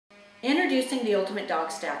Introducing the Ultimate Dog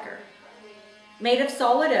Stacker. Made of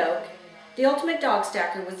solid oak, the Ultimate Dog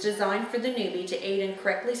Stacker was designed for the newbie to aid in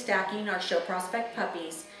correctly stacking our show prospect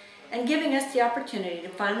puppies and giving us the opportunity to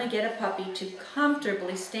finally get a puppy to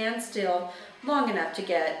comfortably stand still long enough to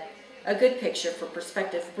get a good picture for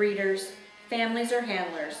prospective breeders, families, or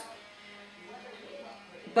handlers.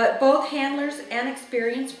 But both handlers and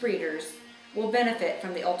experienced breeders will benefit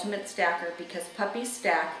from the Ultimate Stacker because puppies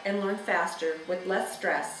stack and learn faster with less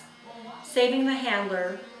stress, saving the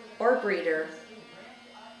handler or breeder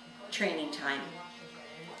training time.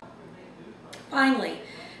 Finally,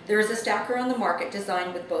 there is a stacker on the market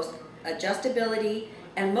designed with both adjustability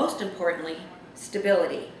and, most importantly,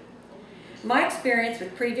 stability. My experience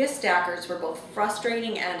with previous stackers were both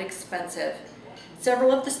frustrating and expensive.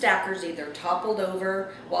 Several of the stackers either toppled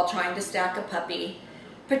over while trying to stack a puppy,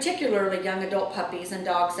 particularly young adult puppies and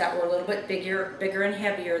dogs that were a little bit bigger and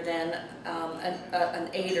heavier than an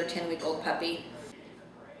 8 or 10-week-old puppy,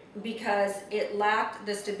 because it lacked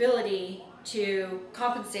the stability to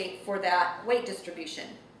compensate for that weight distribution.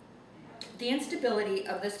 The instability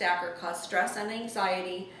of the stacker caused stress and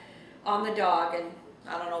anxiety on the dog, and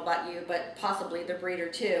I don't know about you, but possibly the breeder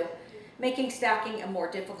too, making stacking a more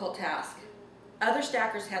difficult task. Other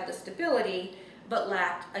stackers had the stability but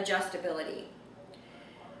lacked adjustability.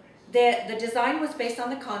 The design was based on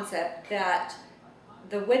the concept that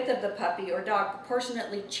the width of the puppy or dog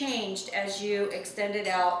proportionately changed as you extended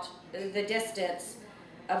out the distance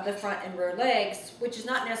of the front and rear legs, which is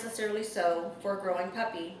not necessarily so for a growing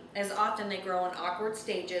puppy, as often they grow in awkward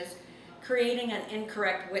stages, creating an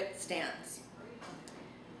incorrect width stance.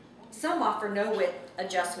 Some offer no width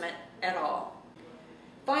adjustment at all.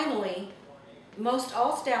 Finally, most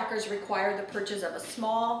all stackers require the purchase of a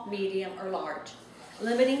small, medium, or large,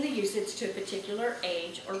 limiting the usage to a particular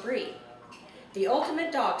age or breed. The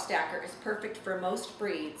Ultimate Dog Stacker is perfect for most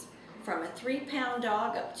breeds, from a 3-pound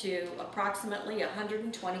dog up to approximately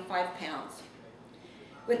 125 pounds.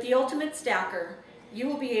 With the Ultimate Stacker, you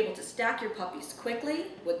will be able to stack your puppies quickly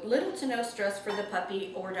with little to no stress for the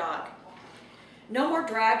puppy or dog. No more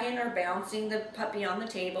dragging or bouncing the puppy on the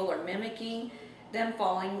table or mimicking them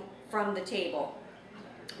falling from the table.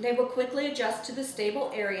 They will quickly adjust to the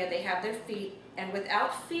stable area they have their feet and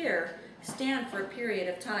without fear stand for a period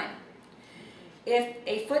of time. If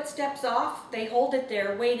a foot steps off, they hold it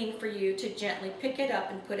there waiting for you to gently pick it up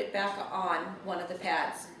and put it back on one of the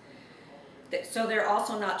pads. So they're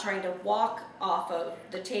also not trying to walk off of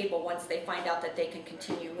the table once they find out that they can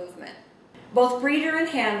continue movement. Both breeder and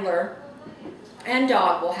handler and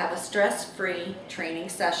dog will have a stress-free training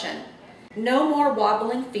session. No more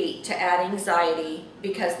wobbling feet to add anxiety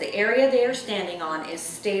because the area they are standing on is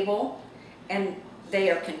stable and they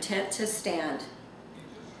are content to stand.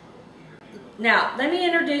 Now, let me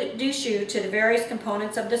introduce you to the various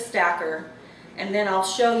components of the stacker, and then I'll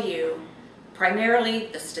show you primarily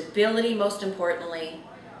the stability, most importantly,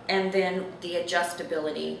 and then the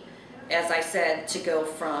adjustability, as I said, to go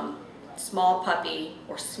from small puppy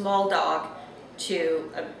or small dog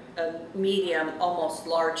to a medium, almost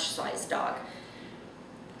large size dog.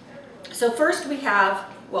 So first we have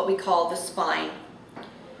what we call the spine,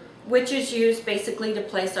 which is used basically to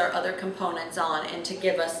place our other components on and to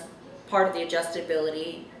give us part of the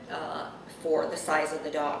adjustability for the size of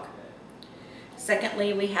the dog.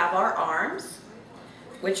 Secondly, we have our arms,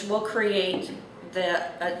 which will create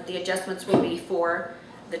the adjustments will be for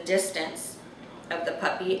the distance of the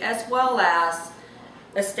puppy, as well as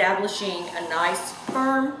establishing a nice,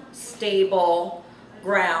 firm, stable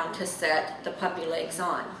ground to set the puppy legs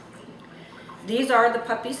on. These are the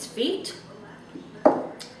puppy's feet,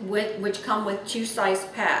 which come with 2 size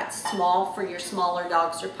pads, small for your smaller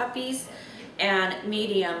dogs or puppies, and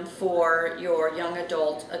medium for your young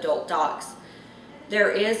adult dogs. There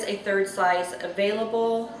is a 3rd size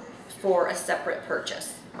available for a separate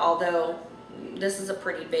purchase, although this is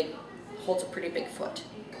holds a pretty big foot.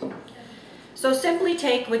 So simply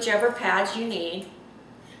take whichever pads you need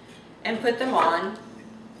and put them on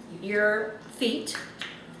your feet.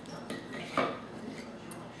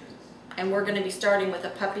 And we're going to be starting with a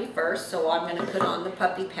puppy first, so I'm going to put on the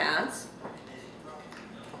puppy pads.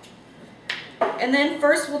 And then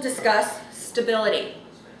first we'll discuss stability.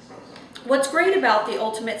 What's great about the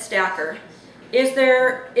Ultimate Stacker is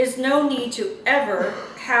there is no need to ever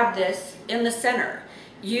have this in the center.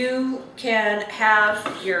 You can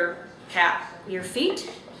have your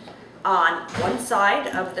feet on one side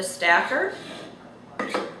of the stacker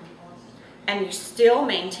and you still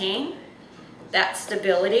maintain that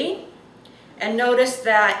stability. And notice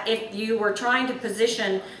that if you were trying to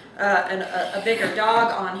position a bigger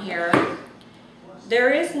dog on here,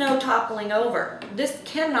 There is no toppling over. This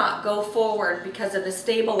cannot go forward because of the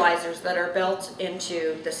stabilizers that are built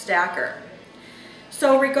into the stacker.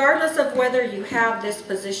 So regardless of whether you have this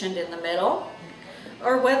positioned in the middle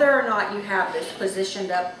or whether or not you have this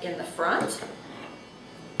positioned up in the front,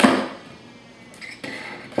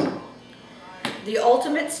 the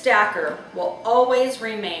ultimate stacker will always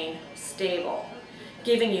remain stable,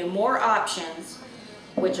 giving you more options,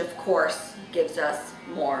 which of course gives us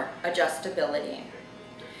more adjustability.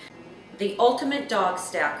 The ultimate dog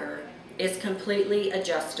stacker is completely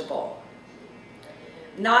adjustable.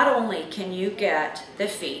 Not only can you get the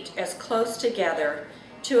feet as close together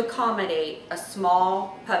to accommodate a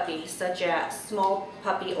small puppy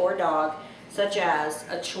or dog, such as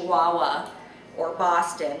a Chihuahua or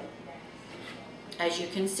Boston. As you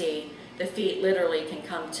can see, the feet literally can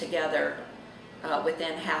come together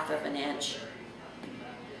within ½ of an inch.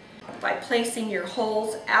 By placing your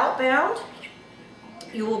holes outbound,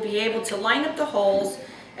 you will be able to line up the holes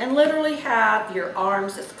and literally have your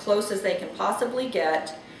arms as close as they can possibly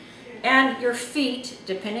get, and your feet,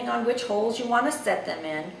 depending on which holes you want to set them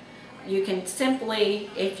in, you can simply,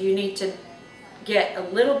 if you need to get a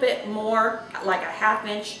little bit more, like a ½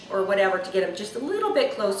 inch or whatever, to get them just a little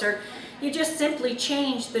bit closer, you just simply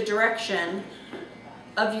change the direction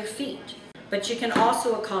of your feet. But you can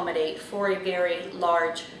also accommodate for a very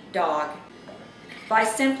large dog by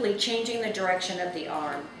simply changing the direction of the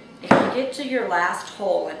arm. If you get to your last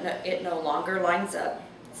hole and it no longer lines up,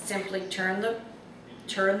 simply turn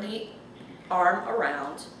the arm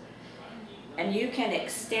around, and you can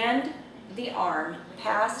extend the arm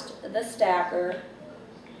past the stacker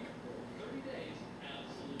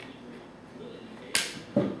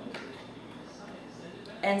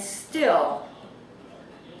and still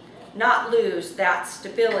not lose that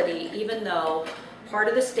stability, even though part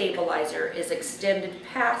of the stabilizer is extended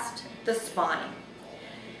past the spine.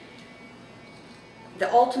 The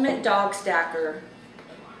ultimate dog stacker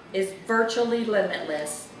is virtually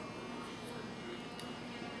limitless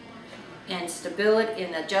in stability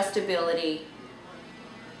and adjustability,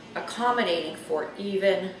 accommodating for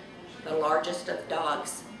even the largest of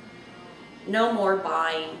dogs. No more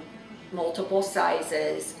buying multiple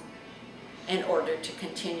sizes in order to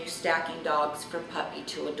continue stacking dogs from puppy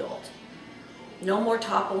to adult. No more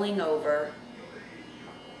toppling over.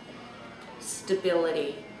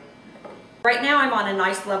 Stability. Right now I'm on a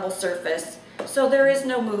nice level surface, so there is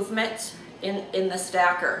no movement in the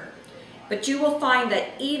stacker. But you will find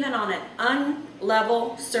that even on an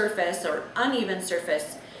unlevel surface or uneven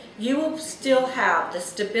surface, you will still have the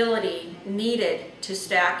stability needed to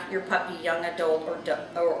stack your puppy, young adult,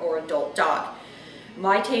 or adult dog.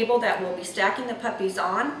 My table that we'll be stacking the puppies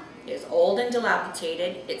on is old and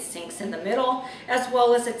dilapidated. It sinks in the middle, as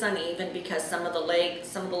well as it's uneven because some of the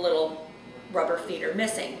little rubber feet are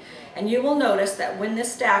missing. And you will notice that when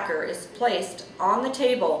this stacker is placed on the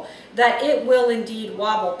table, that it will indeed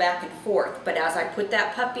wobble back and forth. But as I put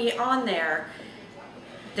that puppy on there,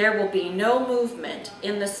 there will be no movement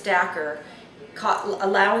in the stacker,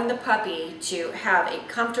 allowing the puppy to have a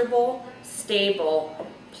comfortable, stable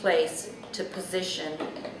place to position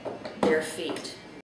their feet.